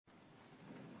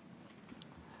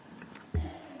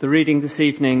The reading this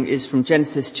evening is from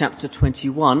Genesis chapter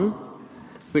 21,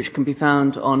 which can be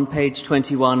found on page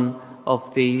 21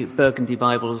 of the Burgundy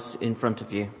Bibles in front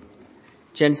of you.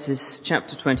 Genesis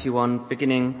chapter 21,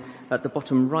 beginning at the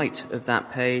bottom right of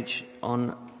that page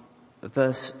on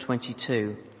verse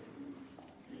 22.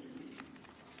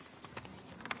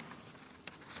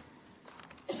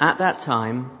 At that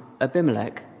time,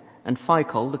 Abimelech and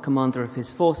Phicol, the commander of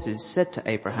his forces, said to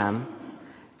Abraham,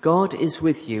 "God is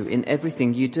with you in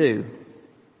everything you do.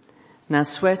 Now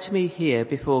swear to me here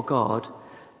before God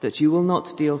that you will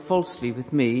not deal falsely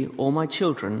with me or my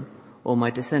children or my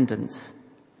descendants.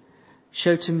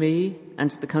 Show to me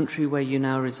and to the country where you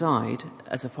now reside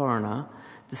as a foreigner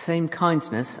the same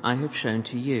kindness I have shown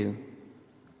to you."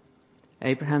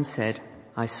 Abraham said,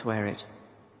 "I swear it."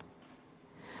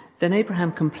 Then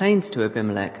Abraham complained to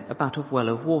Abimelech about a well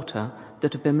of water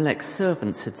that Abimelech's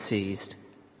servants had seized.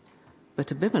 But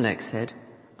Abimelech said,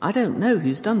 "I don't know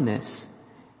who's done this.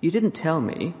 You didn't tell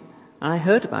me, and I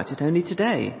heard about it only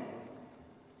today."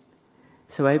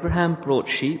 So Abraham brought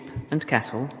sheep and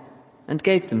cattle and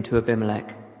gave them to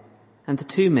Abimelech, and the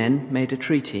two men made a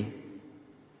treaty.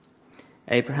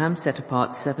 Abraham set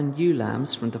apart 7 ewe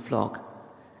lambs from the flock,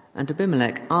 and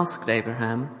Abimelech asked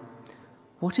Abraham,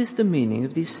 "What is the meaning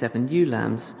of these 7 ewe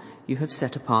lambs you have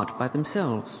set apart by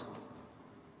themselves?"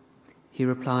 He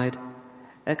replied,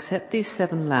 "Accept these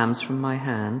 7 lambs from my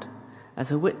hand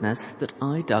as a witness that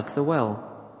I dug the well."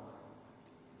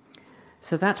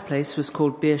 So that place was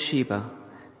called Beersheba,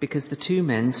 because the two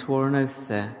men swore an oath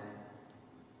there.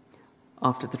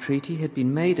 After the treaty had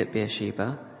been made at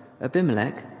Beersheba,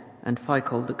 Abimelech and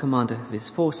Phicol, the commander of his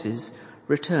forces,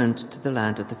 returned to the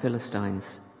land of the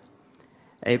Philistines.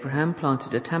 Abraham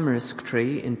planted a tamarisk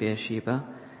tree in Beersheba,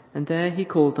 and there he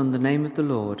called on the name of the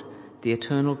Lord, the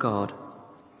eternal God.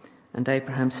 And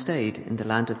Abraham stayed in the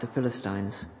land of the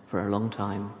Philistines for a long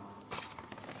time.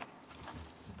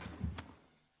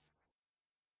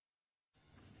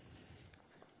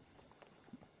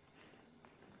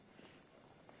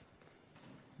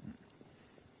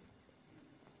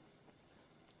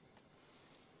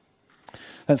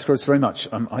 Thanks, Chris, very much.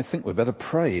 I think we better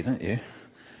pray, don't you?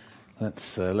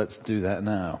 Let's do that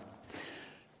now.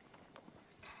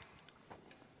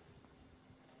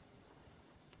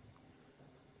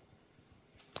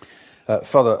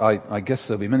 Father, I guess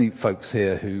there'll be many folks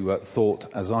here who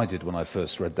thought, as I did when I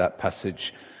first read that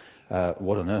passage,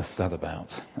 what on earth's that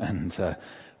about? And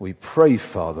we pray,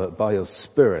 Father, by your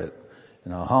Spirit,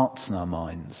 in our hearts and our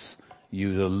minds,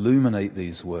 you'd illuminate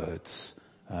these words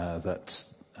that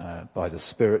by the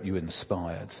Spirit you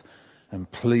inspired.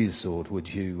 And please, Lord,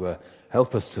 would you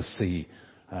help us to see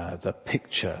the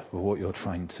picture of what you're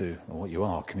trying to, or what you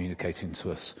are communicating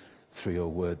to us through your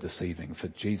word this evening, for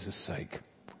Jesus' sake.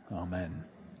 Amen.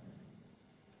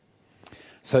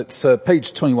 So it's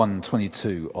page 21 and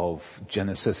 22 of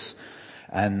Genesis,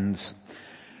 and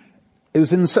it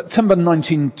was in September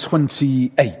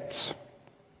 1928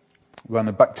 when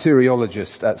a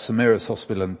bacteriologist at St Mary's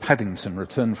Hospital in Paddington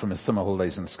returned from his summer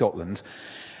holidays in Scotland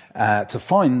to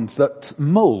find that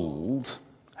mould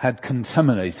had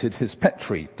contaminated his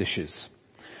Petri dishes.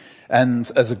 And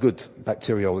as a good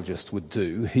bacteriologist would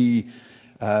do, he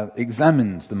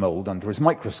examined the mould under his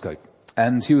microscope,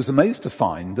 and he was amazed to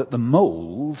find that the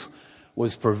mould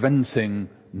was preventing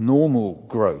normal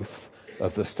growth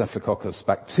of the Staphylococcus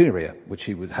bacteria, which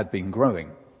he had been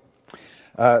growing.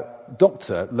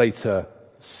 Dr. later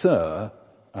Sir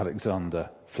Alexander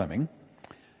Fleming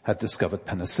had discovered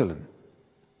penicillin.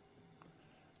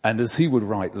 And as he would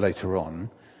write later on,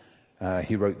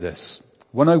 he wrote this: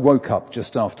 "When I woke up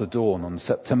just after dawn on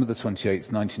September the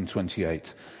 28th,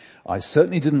 1928, I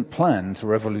certainly didn't plan to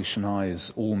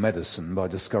revolutionize all medicine by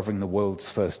discovering the world's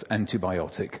first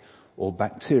antibiotic or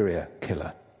bacteria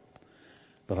killer.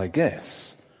 But I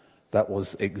guess that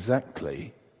was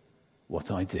exactly what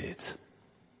I did."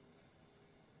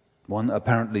 One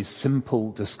apparently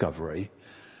simple discovery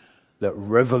that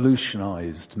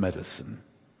revolutionized medicine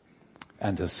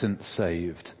and has since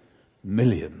saved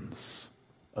millions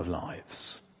of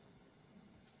lives.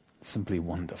 Simply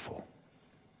wonderful.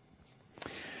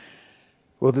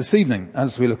 Well, this evening,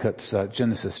 as we look at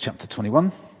Genesis chapter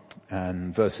 21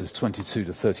 and verses 22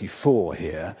 to 34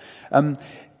 here,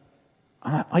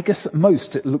 I guess at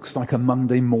most it looks like a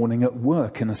Monday morning at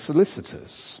work in a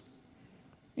solicitor's.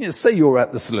 You know, say you're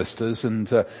at the solicitors and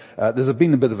there's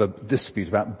been a bit of a dispute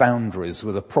about boundaries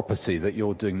with a property that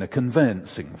you're doing the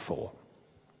conveyancing for.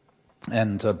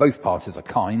 And both parties are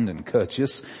kind and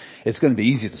courteous. It's going to be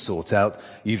easy to sort out.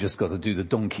 You've just got to do the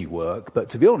donkey work. But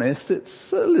to be honest,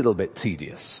 it's a little bit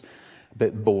tedious, a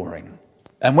bit boring.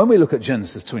 And when we look at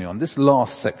Genesis 21, this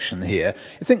last section here,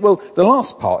 you think, well, the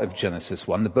last part of Genesis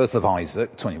 1, the birth of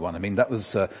Isaac, 21, I mean, that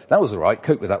was alright,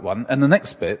 cope with that one. And the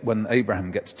next bit, when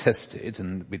Abraham gets tested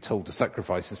and be told to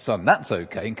sacrifice his son, that's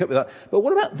okay, and cope with that. But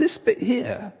what about this bit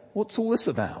here? What's all this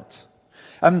about?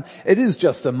 It is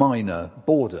just a minor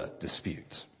border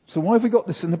dispute. So why have we got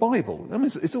this in the Bible? I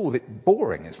mean, it's all a bit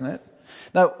boring, isn't it?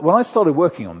 Now, when I started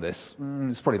working on this,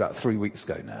 it's probably about 3 weeks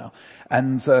ago now,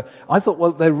 and I thought,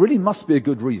 well, there really must be a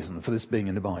good reason for this being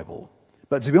in the Bible.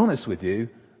 But to be honest with you,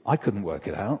 I couldn't work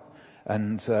it out.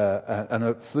 And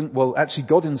I think, well, actually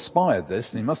God inspired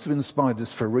this, and he must have inspired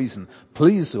this for a reason.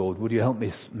 Please, Lord, would you help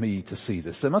me to see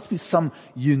this? There must be some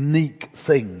unique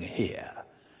thing here,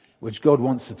 which God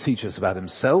wants to teach us about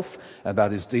himself,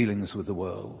 about his dealings with the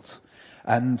world.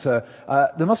 And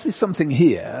there must be something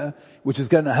here which is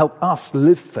going to help us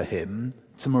live for him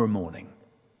tomorrow morning.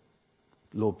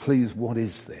 Lord, please, what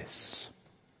is this?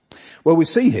 Well, we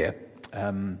see here,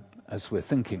 as we're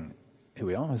thinking, here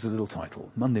we are, as a little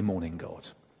title, Monday Morning God.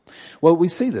 Well, we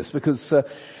see this because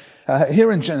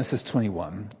here in Genesis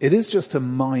 21, it is just a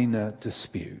minor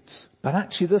dispute, but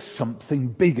actually there's something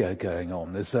bigger going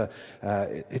on. It's a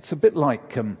bit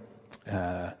like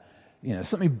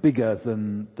something bigger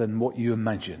than what you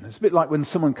imagine. It's a bit like when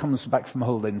someone comes back from a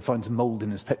holiday and finds mold in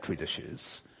his Petri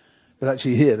dishes. But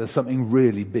actually here, there's something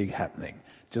really big happening,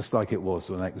 just like it was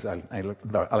when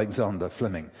Alexander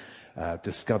Fleming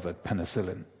discovered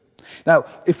penicillin. Now,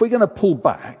 if we're going to pull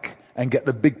back and get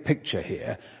the big picture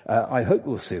here, I hope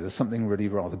we'll see there's something really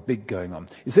rather big going on.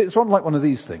 You see, it's rather like one of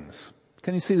these things.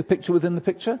 Can you see the picture within the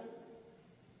picture?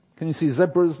 Can you see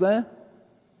zebras there?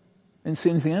 Can you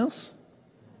see anything else?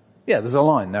 Yeah, there's a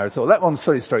line there at all. That one's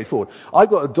very straightforward. I've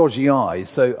got a dodgy eye,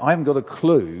 so I haven't got a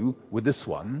clue with this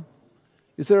one.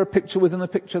 Is there a picture within a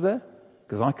picture there?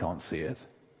 Because I can't see it.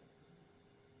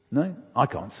 No, I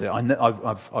can't see it.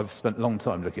 I've spent a long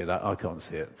time looking at that. I can't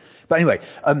see it. But anyway,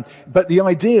 but the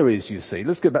idea is, you see,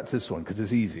 let's go back to this one because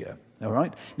it's easier. All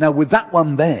right. Now with that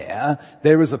one there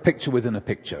is a picture within a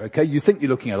picture. Okay. You think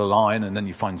you're looking at a lion and then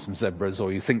you find some zebras,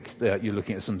 or you think you're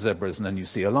looking at some zebras and then you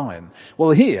see a lion. Well,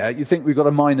 here you think we've got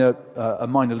a minor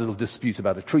little dispute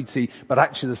about a treaty, but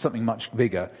actually there's something much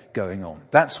bigger going on.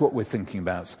 That's what we're thinking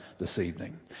about this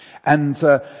evening. And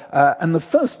the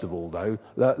first of all, though,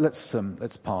 let's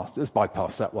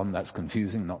bypass that one. That's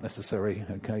confusing, not necessary.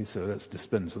 Okay. So let's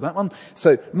dispense with that one.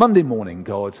 So Monday morning,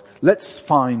 God, let's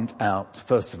find out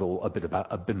first of all a bit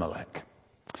about Abimelech.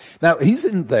 Now, he's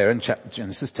in there in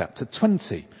Genesis chapter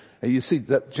 20. You see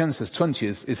that Genesis 20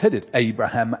 is headed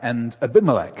Abraham and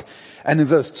Abimelech. And in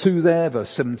verse 2 there, verse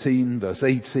 17, verse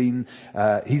 18,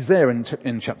 he's there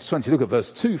in chapter 20. Look at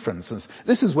verse 2, for instance.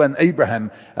 This is when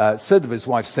Abraham said of his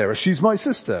wife Sarah, she's my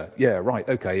sister. Yeah, right,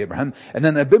 okay, Abraham. And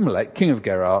then Abimelech, king of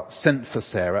Gerar, sent for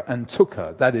Sarah and took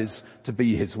her, that is, to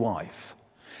be his wife.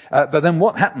 But then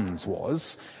what happens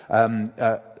was,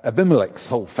 Abimelech's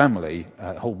whole family,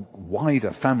 whole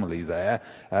wider family there,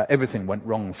 everything went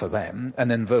wrong for them. And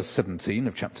then verse 17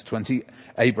 of chapter 20,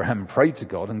 Abraham prayed to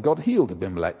God and God healed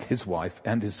Abimelech, his wife,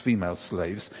 and his female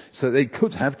slaves so they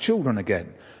could have children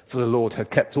again. For the Lord had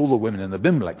kept all the women in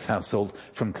Abimelech's household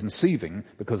from conceiving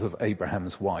because of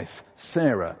Abraham's wife,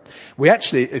 Sarah. We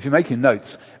actually, if you're making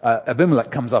notes,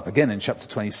 Abimelech comes up again in chapter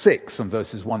 26 and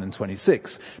verses 1 and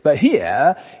 26. But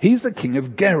here, he's the king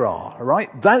of Gerar,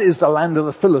 right? That is the land of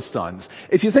the Philistines.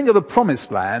 If you think of the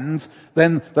promised land,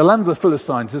 then the land of the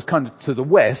Philistines is kind of to the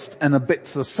west and a bit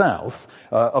to the south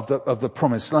of the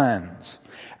promised lands.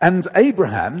 And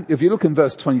Abraham, if you look in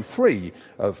verse 23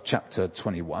 of chapter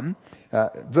 21,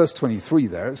 verse 23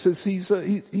 there, it says he's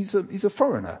a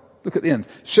foreigner. Look at the end.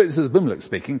 This is Abimelech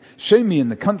speaking. Show me in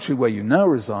the country where you now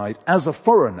reside as a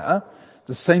foreigner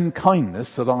the same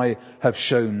kindness that I have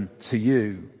shown to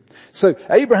you. So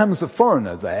Abraham's a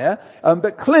foreigner there,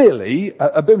 but clearly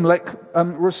Abimelech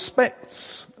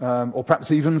respects or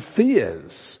perhaps even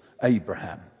fears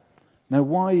Abraham. Now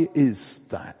why is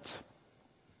that?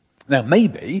 Now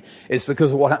maybe it's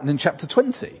because of what happened in chapter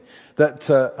 20.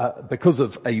 That because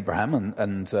of Abraham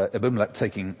and Abimelech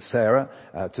taking Sarah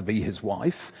to be his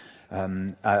wife,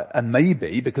 and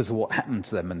maybe because of what happened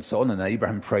to them and so on, and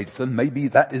Abraham prayed for them, maybe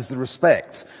that is the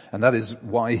respect, and that is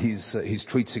why he's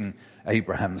treating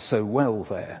Abraham so well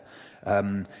there.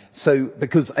 So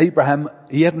because Abraham,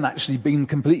 he hadn't actually been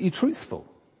completely truthful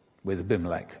with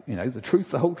Abimelech. You know, the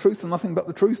truth, the whole truth, and nothing but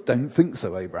the truth? Don't think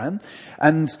so, Abraham.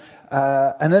 And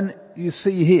then you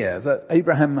see here that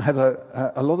Abraham had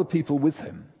a lot of people with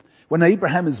him. When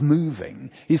Abraham is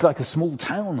moving, he's like a small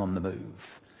town on the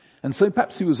move. And so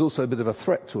perhaps he was also a bit of a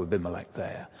threat to Abimelech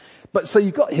there. But so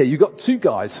you've got two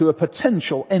guys who are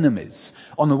potential enemies.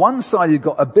 On the one side you've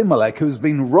got Abimelech, who's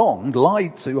been wronged,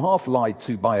 half lied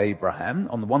to by Abraham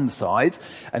on the one side,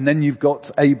 and then you've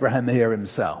got Abraham here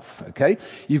himself, okay?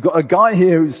 You've got a guy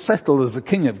here who's settled as the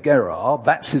king of Gerar,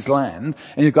 that's his land,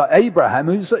 and you've got Abraham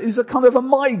who's a kind of a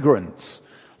migrant,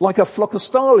 like a flock of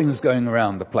starlings going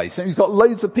around the place, and he's got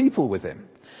loads of people with him.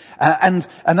 And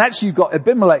actually you've got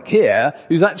Abimelech here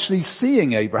who's actually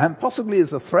seeing Abraham possibly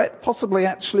as a threat, possibly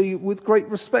actually with great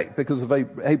respect because of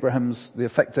the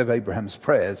effect of Abraham's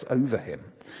prayers over him.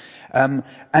 And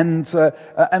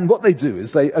what they do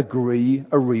is they agree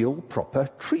a real proper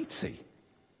treaty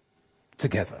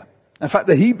together. In fact,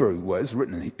 the Hebrew was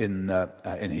written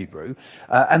in Hebrew,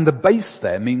 and the base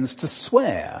there means to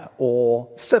swear or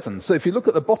seven. So if you look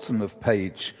at the bottom of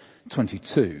page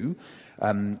 22,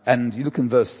 and you look in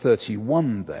verse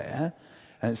 31 there,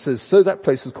 and it says, so that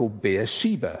place is called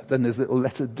Beersheba. Then there's a little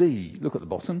letter D. Look at the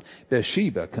bottom.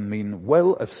 Beersheba can mean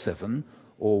well of seven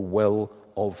or well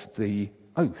of the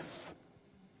oath.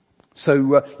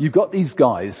 So you've got these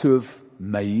guys who have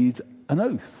made an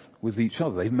oath with each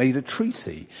other. They've made a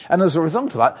treaty. And as a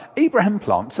result of that, Abraham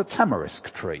plants a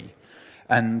tamarisk tree.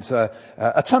 And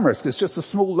a tamarisk is just a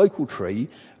small local tree,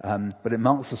 but it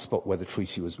marks the spot where the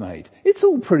treaty was made. It's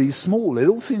all pretty small. It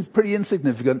all seems pretty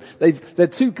insignificant. They're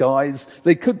two guys.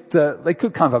 They could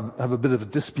kind of have a bit of a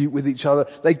dispute with each other.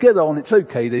 They get on. It's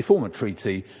okay. They form a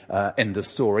treaty. End of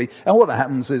story. And what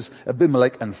happens is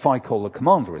Abimelech and Phicol, the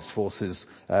commander of his forces,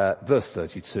 verse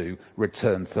 32,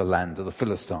 return to the land of the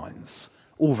Philistines.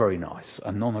 All very nice.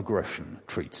 A non-aggression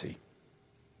treaty.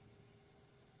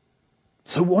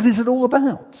 So what is it all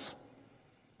about?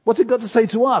 What's it got to say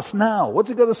to us now? What's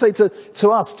it got to say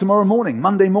to us tomorrow morning,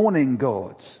 Monday morning,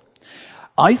 God?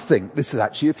 I think this is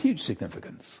actually of huge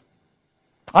significance.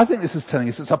 I think this is telling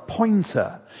us it's a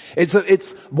pointer.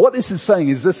 It's what this is saying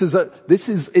is it's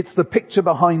the picture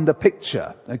behind the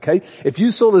picture, okay? If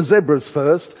you saw the zebras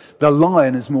first, the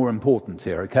lion is more important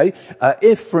here, okay?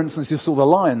 If, for instance, you saw the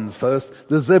lions first,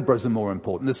 the zebras are more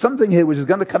important. There's something here which is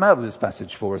going to come out of this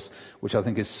passage for us, which I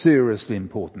think is seriously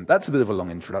important. That's a bit of a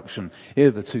long introduction. Here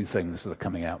are the two things that are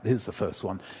coming out. Here's the first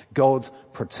one. God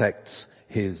protects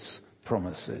his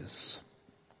promises.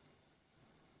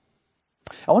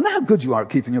 I wonder how good you are at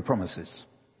keeping your promises.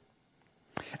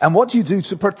 And what do you do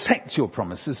to protect your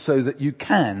promises so that you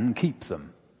can keep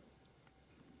them?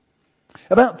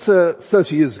 About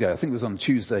 30 years ago, I think it was on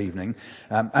Tuesday evening,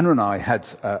 Anna and I had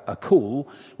a call.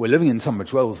 We're living in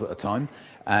Tunbridge Wells at the time,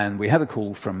 and we had a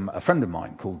call from a friend of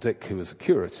mine called Dick, who was a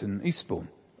curate in Eastbourne.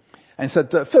 And he said,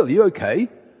 Phil, are you okay?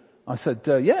 I said,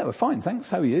 yeah, we're fine, thanks.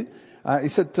 How are you? He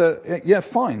said, yeah,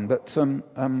 fine, but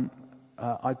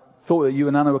I thought that you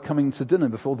and Anna were coming to dinner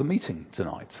before the meeting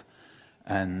tonight.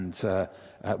 And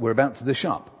we're about to dish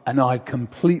up. And I'd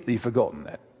completely forgotten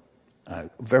it.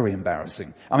 Very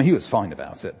embarrassing. I mean, he was fine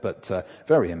about it, but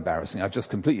very embarrassing. I've just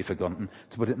completely forgotten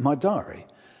to put it in my diary.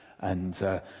 And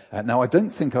now I don't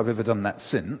think I've ever done that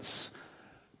since,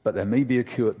 but there may be a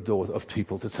queue at the door of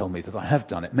people to tell me that I have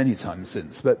done it many times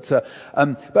since. But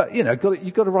you know,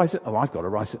 you've got to write it. Oh, I've got to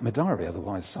write it in my diary,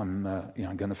 otherwise I'm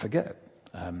going to forget.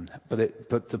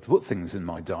 But to put things in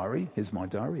my diary, here's my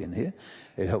diary in here,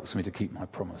 it helps me to keep my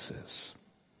promises.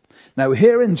 Now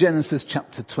here in Genesis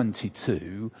chapter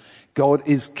 22, God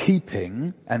is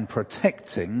keeping and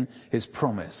protecting his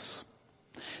promise.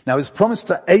 Now his promise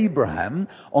to Abraham,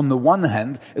 on the one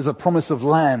hand, is a promise of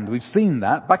land. We've seen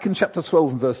that. Back in chapter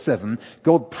 12 and verse 7,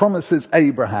 God promises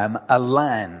Abraham a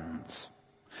land.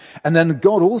 And then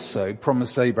God also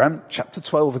promised Abraham, chapter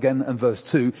 12 again and verse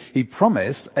 2, he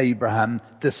promised Abraham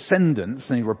descendants,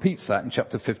 and he repeats that in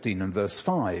chapter 15 and verse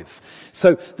 5.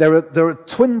 So there are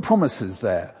twin promises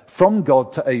there from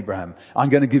God to Abraham. I'm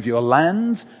going to give you a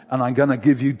land and I'm going to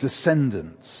give you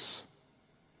descendants.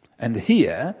 And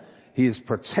here he is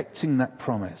protecting that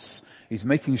promise. He's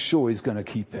making sure he's going to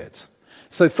keep it.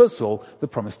 So first of all, the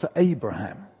promise to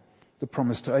Abraham. The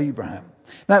promise to Abraham.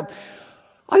 Now,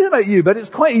 I don't know about you, but it's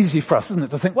quite easy for us, isn't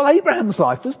it, to think, well, Abraham's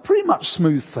life was pretty much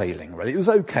smooth sailing, really. It was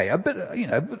okay. A bit,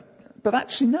 but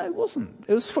actually, no, it wasn't.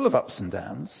 It was full of ups and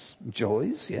downs,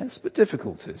 joys, yes, but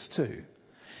difficulties too.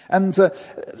 And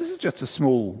this is just a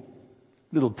small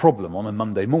little problem on a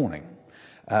Monday morning.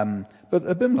 But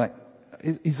Abimelech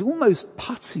is almost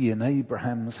putty in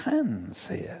Abraham's hands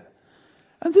here.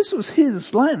 And this was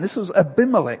his land. This was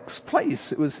Abimelech's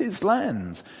place. It was his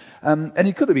land. And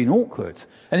he could have been awkward.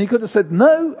 And he could have said,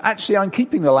 no, actually I'm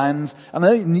keeping the land. And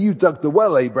I know you dug the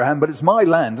well, Abraham, but it's my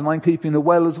land and I'm keeping the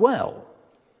well as well.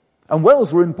 And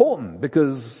wells were important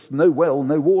because no well,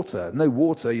 no water. No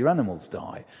water, your animals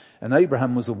die. And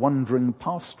Abraham was a wandering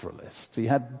pastoralist. He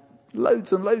had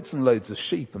loads and loads and loads of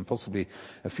sheep and possibly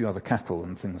a few other cattle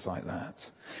and things like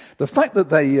that. The fact that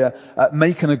they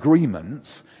make an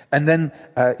agreement and then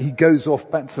he goes off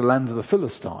back to the land of the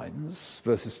Philistines,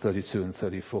 verses 32 and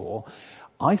 34,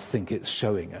 I think it's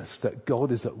showing us that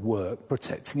God is at work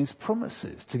protecting his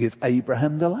promises to give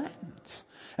Abraham the land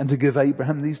and to give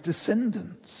Abraham these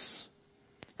descendants.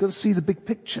 You've got to see the big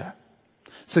picture.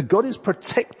 So God is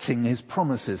protecting his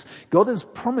promises. God has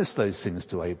promised those things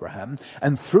to Abraham,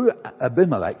 and through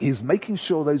Abimelech, he's making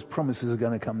sure those promises are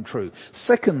going to come true.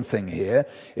 Second thing here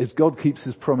is God keeps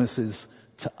his promises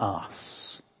to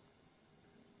us.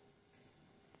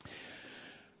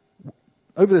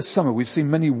 Over this summer, we've seen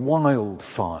many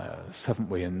wildfires, haven't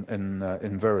we,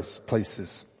 in various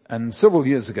places. And several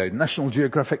years ago, National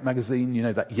Geographic magazine, you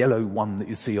know, that yellow one that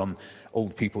you see on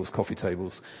old people's coffee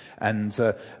tables, and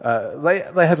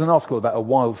they had an article about a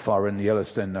wildfire in the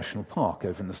Yellowstone National Park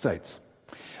over in the States.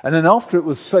 And then after it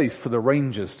was safe for the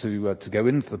rangers to go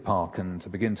into the park and to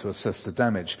begin to assess the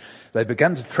damage, they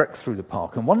began to trek through the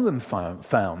park, and one of them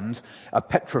found a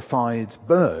petrified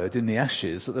bird in the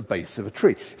ashes at the base of a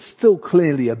tree. Still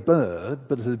clearly a bird,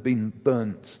 but it had been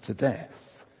burnt to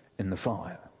death in the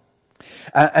fire.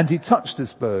 And he touched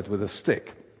this bird with a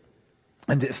stick,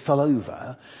 and it fell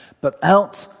over, but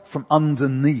out from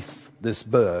underneath this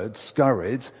bird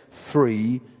scurried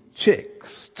 3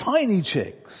 chicks, tiny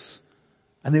chicks,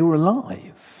 and they were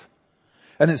alive.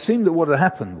 And it seemed that what had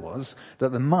happened was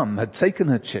that the mum had taken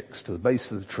her chicks to the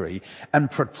base of the tree and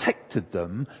protected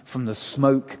them from the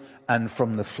smoke and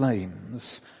from the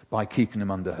flames by keeping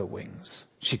them under her wings.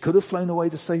 She could have flown away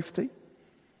to safety,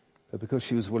 but because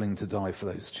she was willing to die for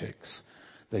those chicks,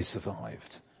 they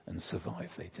survived, and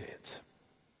survive they did.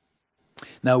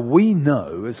 Now we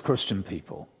know as Christian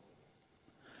people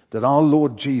that our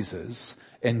Lord Jesus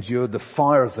endured the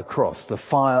fire of the cross, the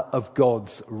fire of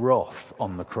God's wrath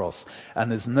on the cross.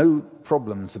 And there's no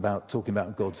problems about talking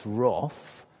about God's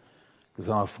wrath, because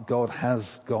our God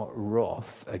has got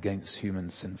wrath against human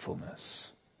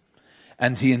sinfulness.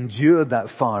 And he endured that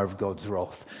fire of God's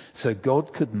wrath so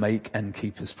God could make and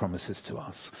keep his promises to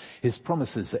us. His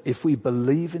promises that if we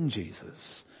believe in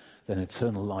Jesus, then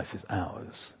eternal life is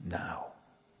ours now.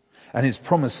 And his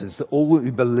promises that all that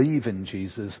we believe in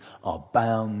Jesus are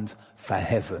bound for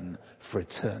heaven, for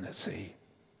eternity.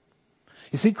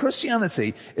 You see,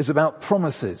 Christianity is about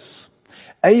promises.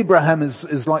 Abraham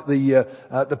is like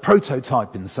the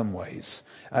prototype in some ways.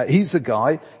 He's a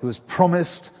guy who was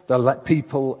promised the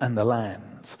people and the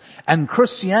land. And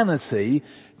Christianity,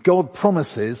 God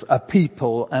promises a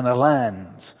people and a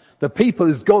land. The people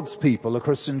is God's people, the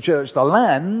Christian church. The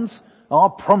land, our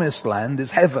promised land,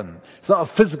 is heaven. It's not a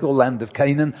physical land of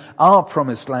Canaan. Our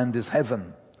promised land is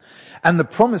heaven. And the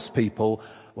promised people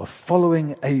were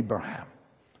following Abraham.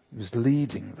 He was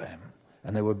leading them.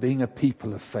 And they were being a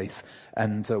people of faith.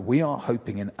 And we are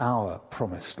hoping in our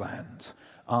promised land,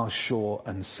 our sure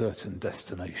and certain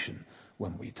destination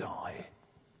when we die.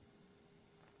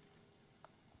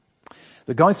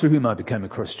 The guy through whom I became a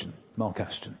Christian, Mark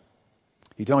Ashton,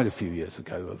 he died a few years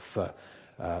ago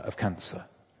of cancer.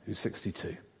 He was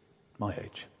 62, my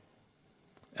age.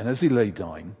 And as he lay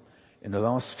dying, in the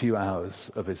last few hours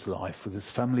of his life, with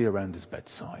his family around his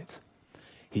bedside,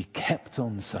 he kept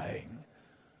on saying,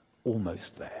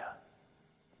 almost there,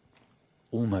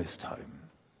 almost home,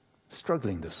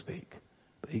 struggling to speak,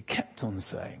 but he kept on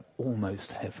saying,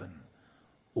 almost heaven,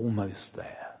 almost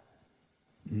there,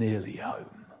 nearly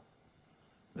home.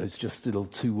 Those just little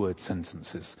 2-word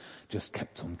sentences just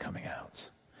kept on coming out.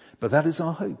 But that is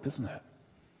our hope, isn't it?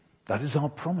 That is our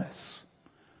promise.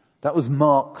 That was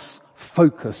Mark's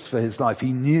focus for his life.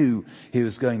 He knew he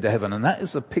was going to heaven. And that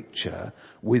is a picture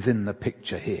within the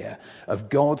picture here of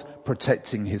God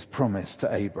protecting his promise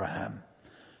to Abraham.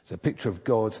 It's a picture of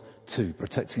God too,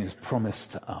 protecting his promise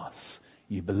to us.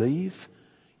 You believe,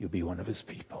 you'll be one of his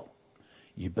people.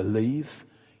 You believe,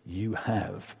 you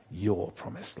have your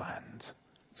promised land.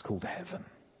 It's called heaven.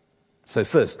 So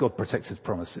first, God protects his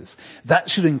promises. That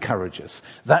should encourage us.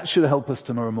 That should help us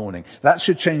tomorrow morning. That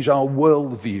should change our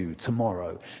worldview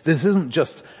tomorrow. This isn't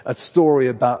just a story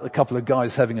about a couple of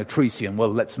guys having a treaty and,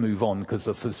 well, let's move on because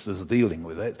the sisters are dealing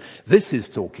with it. This is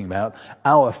talking about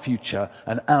our future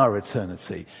and our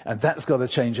eternity. And that's got to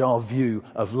change our view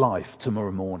of life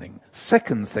tomorrow morning.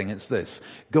 Second thing, it's this.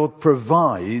 God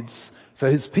provides for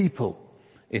his people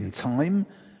in time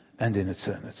and in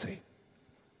eternity.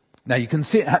 Now you can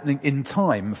see it happening in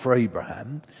time for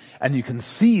Abraham, and you can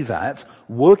see that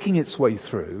working its way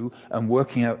through and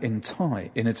working out in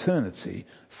time, in eternity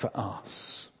for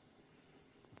us.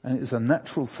 And it is a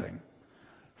natural thing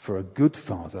for a good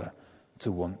father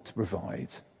to want to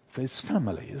provide for his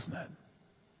family, isn't it?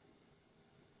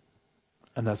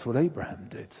 And that's what Abraham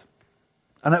did.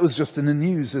 And that was just in the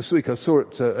news this week. I saw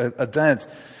it, a dad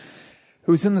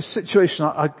who was in the situation,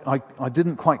 I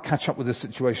didn't quite catch up with the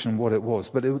situation and what it was,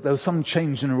 but there was some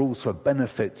change in the rules for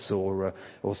benefits or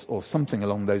something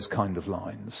along those kind of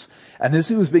lines. And as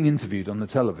he was being interviewed on the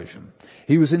television,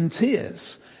 he was in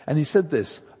tears. And he said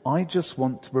this, "I just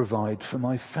want to provide for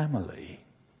my family."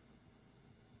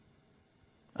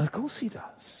 And of course he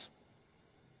does.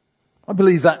 I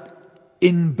believe that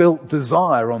inbuilt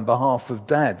desire on behalf of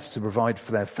dads to provide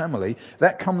for their family,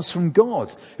 that comes from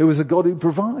God, who is a God who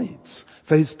provides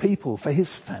for his people, for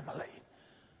his family,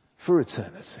 for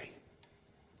eternity.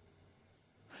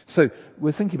 So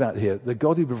we're thinking about here the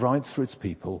God who provides for his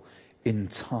people in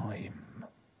time.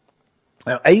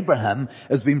 Now Abraham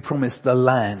has been promised the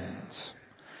land,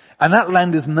 and that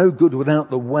land is no good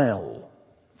without the well.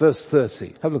 Verse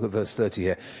 30, have a look at verse 30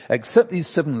 here. "Accept these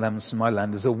 7 lambs from my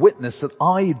land as a witness that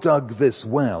I dug this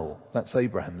well." That's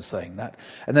Abraham saying that.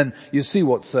 And then you see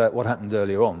what happened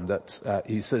earlier on, that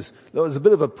he says, there was a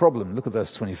bit of a problem. Look at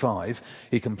verse 25.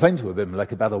 He complained to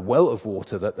Abimelech about a well of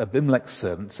water that Abimelech's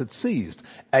servants had seized.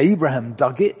 Abraham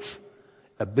dug it.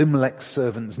 Abimelech's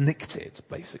servants nicked it,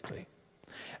 basically.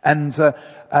 And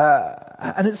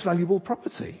it's valuable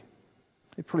property.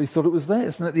 They probably thought it was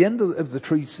theirs. And at the end of the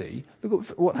treaty, look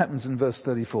at what happens in verse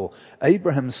 34.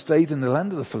 Abraham stayed in the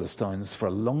land of the Philistines for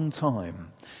a long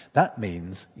time. That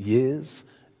means years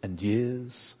and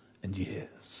years and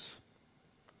years.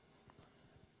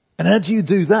 And how do you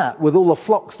do that with all the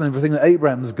flocks and everything that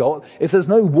Abraham's got if there's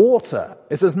no water,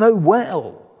 if there's no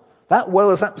well? That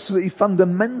well is absolutely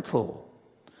fundamental.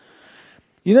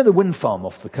 You know the wind farm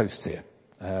off the coast here,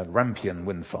 Rampion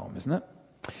wind farm, isn't it?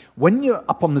 When you're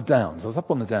up on the downs, I was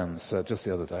up on the downs just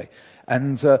the other day,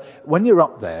 and when you're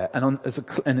up there and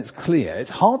it's clear, it's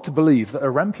hard to believe that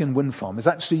a Rampion wind farm is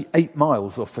actually 8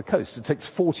 miles off the coast. It takes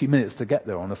 40 minutes to get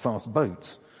there on a fast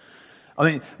boat. I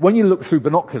mean, when you look through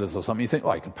binoculars or something, you think,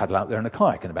 oh, you can paddle out there in a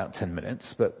kayak in about 10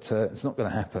 minutes, but it's not going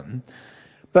to happen.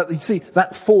 But you see,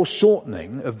 that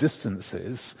foreshortening of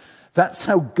distances, that's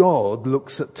how God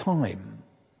looks at time.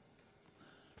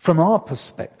 From our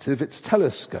perspective, it's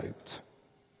telescoped.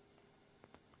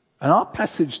 And our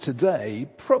passage today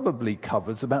probably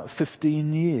covers about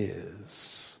 15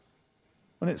 years.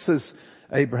 When it says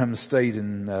Abraham stayed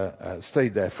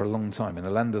there for a long time, in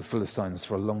the land of the Philistines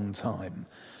for a long time,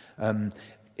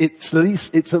 it's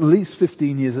at least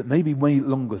 15 years, it may be way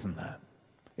longer than that.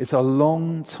 It's a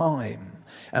long time.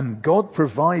 And God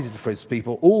provided for his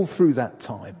people all through that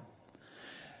time.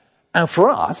 And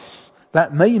for us,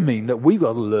 that may mean that we've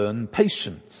got to learn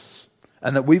patience.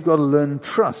 And that we've got to learn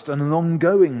trust, and an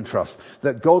ongoing trust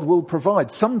that God will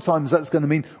provide. Sometimes that's going to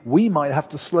mean we might have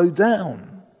to slow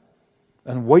down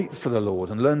and wait for the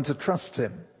Lord and learn to trust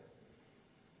him.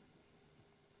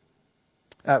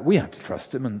 We had to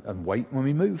trust him and wait when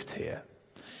we moved here.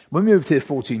 When we moved here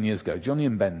 14 years ago, Johnny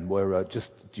and Ben were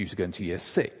just due to go into year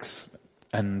 6.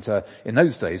 And in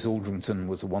those days, Aldrington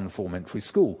was a 1-form entry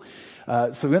school.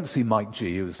 So we went to see Mike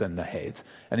G, who was then the head,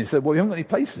 and he said, well, we haven't got any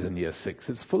places in year 6,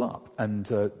 it's full up.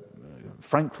 And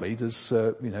frankly, there's,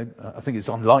 I think it's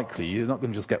unlikely, you're not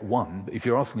going to just get one. But if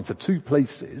you're asking for 2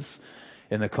 places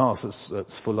in a class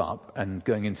that's full up and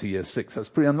going into year 6, that's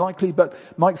pretty unlikely. But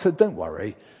Mike said, don't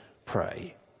worry,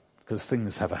 pray, because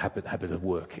things have a habit of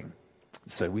working.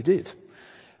 So we did.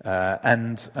 But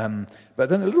then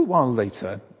a little while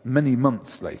later, many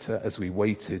months later, as we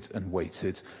waited and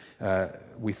waited,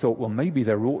 we thought, well, maybe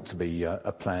there ought to be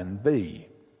a plan B.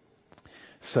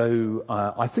 So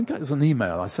I think it was an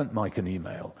email. I sent Mike an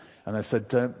email, and I said,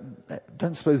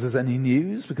 don't suppose there's any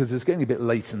news, because it's getting a bit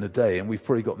late in the day, and we've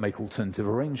probably got to make alternative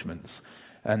arrangements.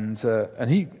 And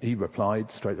he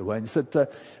replied straight away and said,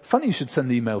 funny you should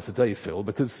send the email today, Phil,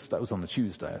 because that was on the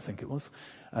Tuesday, I think it was.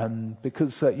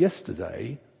 Because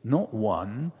yesterday, not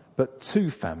 1, but 2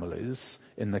 families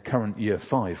in the current year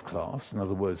 5 class, in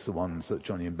other words, the ones that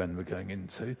Johnny and Ben were going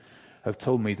into, have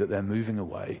told me that they're moving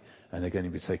away and they're going to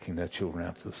be taking their children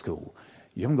out to the school.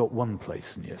 You haven't got 1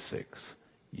 place in year 6,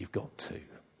 you've got 2.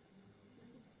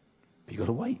 But you've got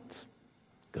to wait.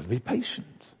 Got to be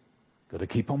patient. Got to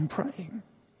keep on praying.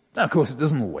 Now, of course, it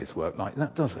doesn't always work like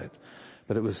that, does it?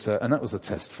 But it was, and that was a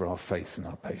test for our faith and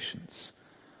our patience.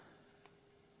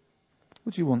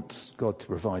 What do you want God to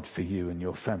provide for you and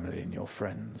your family and your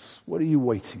friends? What are you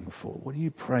waiting for? What are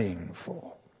you praying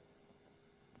for?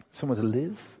 Somewhere to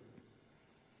live?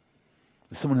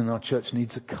 Someone in our church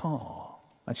needs a car.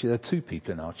 Actually, there are 2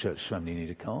 people in our church family who need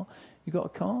a car. You got a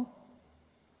car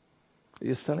that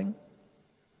you're selling?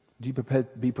 Would you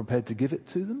be prepared to give it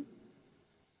to them?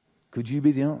 Could you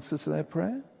be the answer to their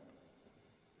prayer?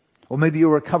 Or maybe you're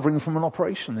recovering from an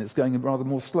operation. It's going rather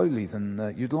more slowly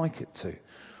than you'd like it to.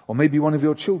 Or maybe one of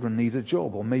your children need a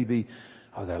job. Or maybe,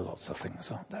 there are lots of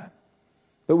things, aren't there?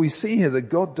 But we see here that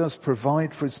God does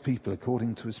provide for his people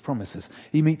according to his promises.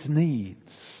 He meets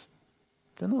needs.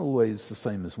 They're not always the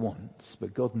same as wants,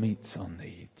 but God meets our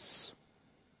needs.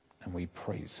 And we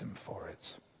praise him for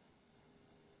it.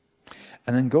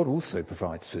 And then God also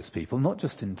provides for his people, not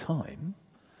just in time,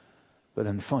 but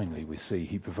then finally we see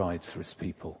he provides for his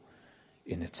people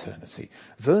in eternity.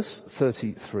 Verse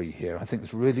 33 here, I think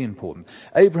is really important.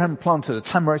 Abraham planted a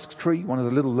tamarisk tree, one of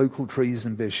the little local trees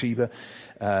in Beersheba,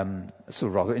 sort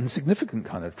of rather insignificant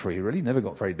kind of tree really, never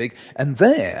got very big. And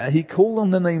there he called on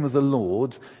the name of the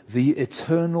Lord, the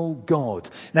eternal God.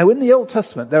 Now in the Old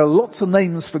Testament there are lots of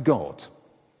names for God,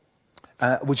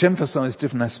 which emphasize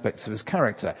different aspects of his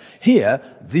character. Here,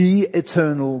 the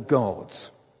eternal God.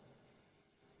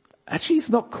 Actually, he's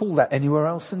not called that anywhere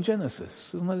else in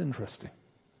Genesis. Isn't that interesting?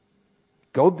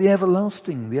 God the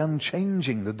everlasting, the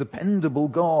unchanging, the dependable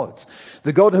God.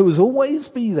 The God who will always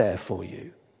be there for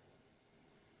you.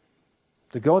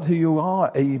 The God who you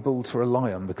are able to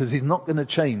rely on because he's not going to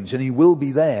change and he will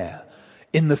be there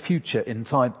in the future, in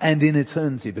time and in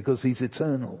eternity because he's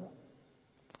eternal.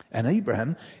 And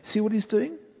Abraham, see what he's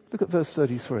doing? Look at verse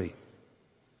 33.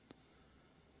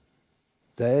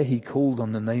 There he called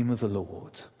on the name of the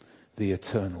Lord, the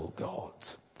eternal God.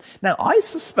 Now I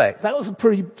suspect that was a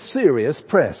pretty serious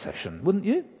prayer session, wouldn't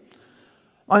you?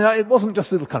 It wasn't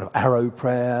just a little kind of arrow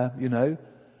prayer, you know.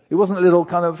 It wasn't a little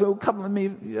kind of,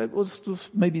 it was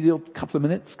maybe a couple of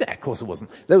minutes. Yeah, of course it wasn't.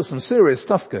 There was some serious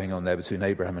stuff going on there between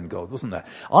Abraham and God, wasn't there?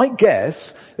 I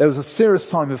guess there was a serious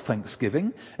time of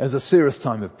thanksgiving. There was a serious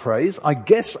time of praise. I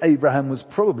guess Abraham was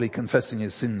probably confessing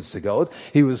his sins to God.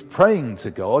 He was praying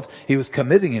to God. He was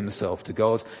committing himself to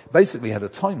God. Basically had a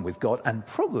time with God and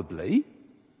probably,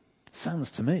 sounds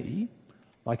to me,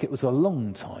 like it was a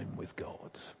long time with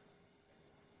God.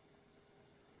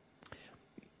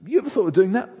 You ever thought of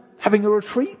doing that? Having a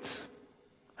retreat?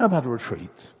 How about a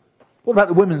retreat? What about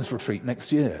the women's retreat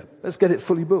next year? Let's get it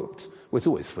fully booked. Well, it's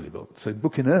always fully booked, so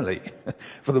book in early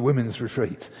for the women's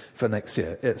retreat for next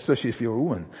year, especially if you're a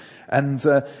woman.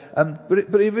 But have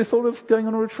you ever thought of going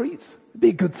on a retreat? It'd be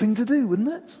a good thing to do,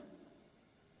 wouldn't it?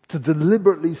 To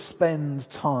deliberately spend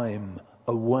time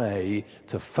away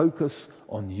to focus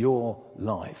on your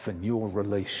life and your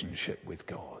relationship with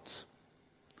God.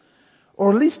 Or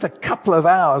at least a couple of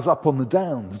hours up on the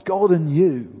downs, God and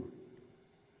you.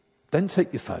 Don't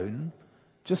take your phone,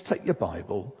 just take your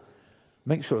Bible,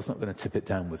 make sure it's not going to tip it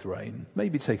down with rain.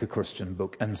 Maybe take a Christian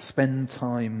book and spend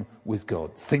time with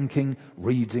God, thinking,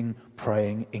 reading,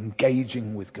 praying,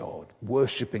 engaging with God,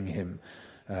 worshipping him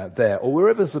there, or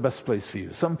wherever's the best place for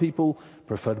you. Some people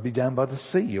prefer to be down by the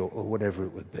sea or whatever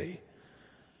it would be.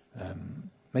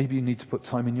 Maybe you need to put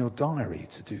time in your diary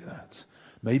to do that.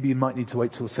 Maybe you might need to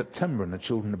wait till September and the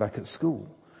children are back at school.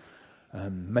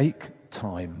 Make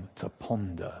time to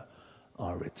ponder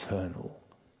our eternal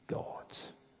God.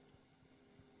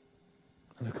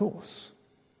 And of course,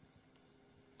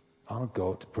 our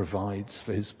God provides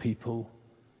for his people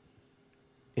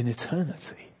in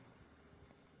eternity.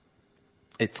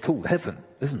 It's called heaven,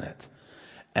 isn't it?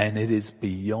 And it is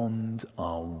beyond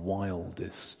our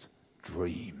wildest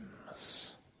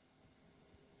dreams.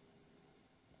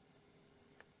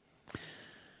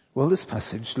 Well, this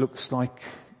passage looks like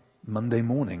Monday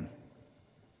morning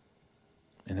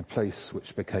in a place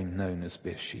which became known as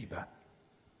Beersheba.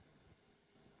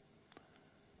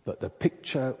 But the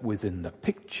picture within the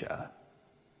picture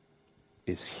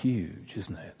is huge,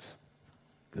 isn't it?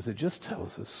 Because it just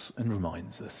tells us and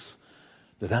reminds us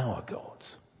that our God,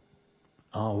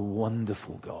 our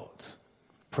wonderful God,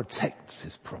 protects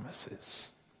his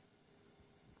promises.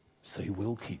 So he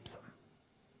will keep them.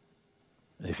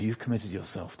 And if you've committed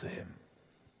yourself to him,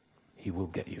 he will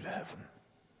get you to heaven.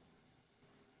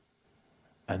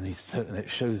 And it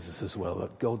shows us as well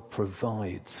that God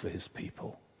provides for his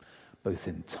people, both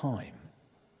in time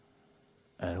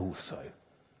and also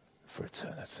for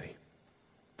eternity.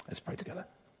 Let's pray together.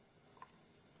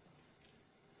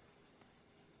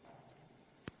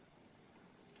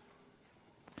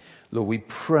 Lord, we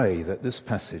pray that this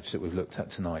passage that we've looked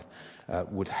at tonight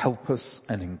would help us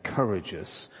and encourage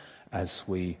us as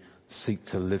we seek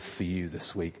to live for you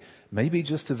this week. Maybe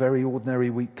just a very ordinary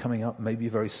week coming up, maybe a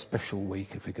very special week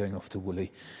if we're going off to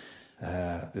Woolly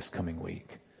this coming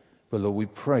week. But Lord, we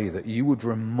pray that you would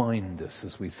remind us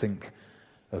as we think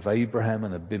of Abraham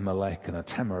and Abimelech and a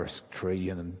tamarisk tree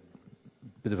and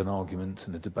a bit of an argument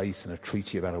and a debate and a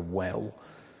treaty about a well.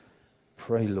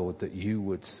 pray, Lord, that you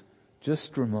would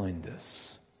just remind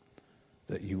us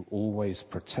that you always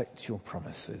protect your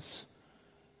promises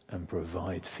and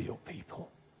provide for your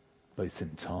people, both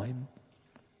in time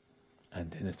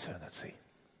and in eternity.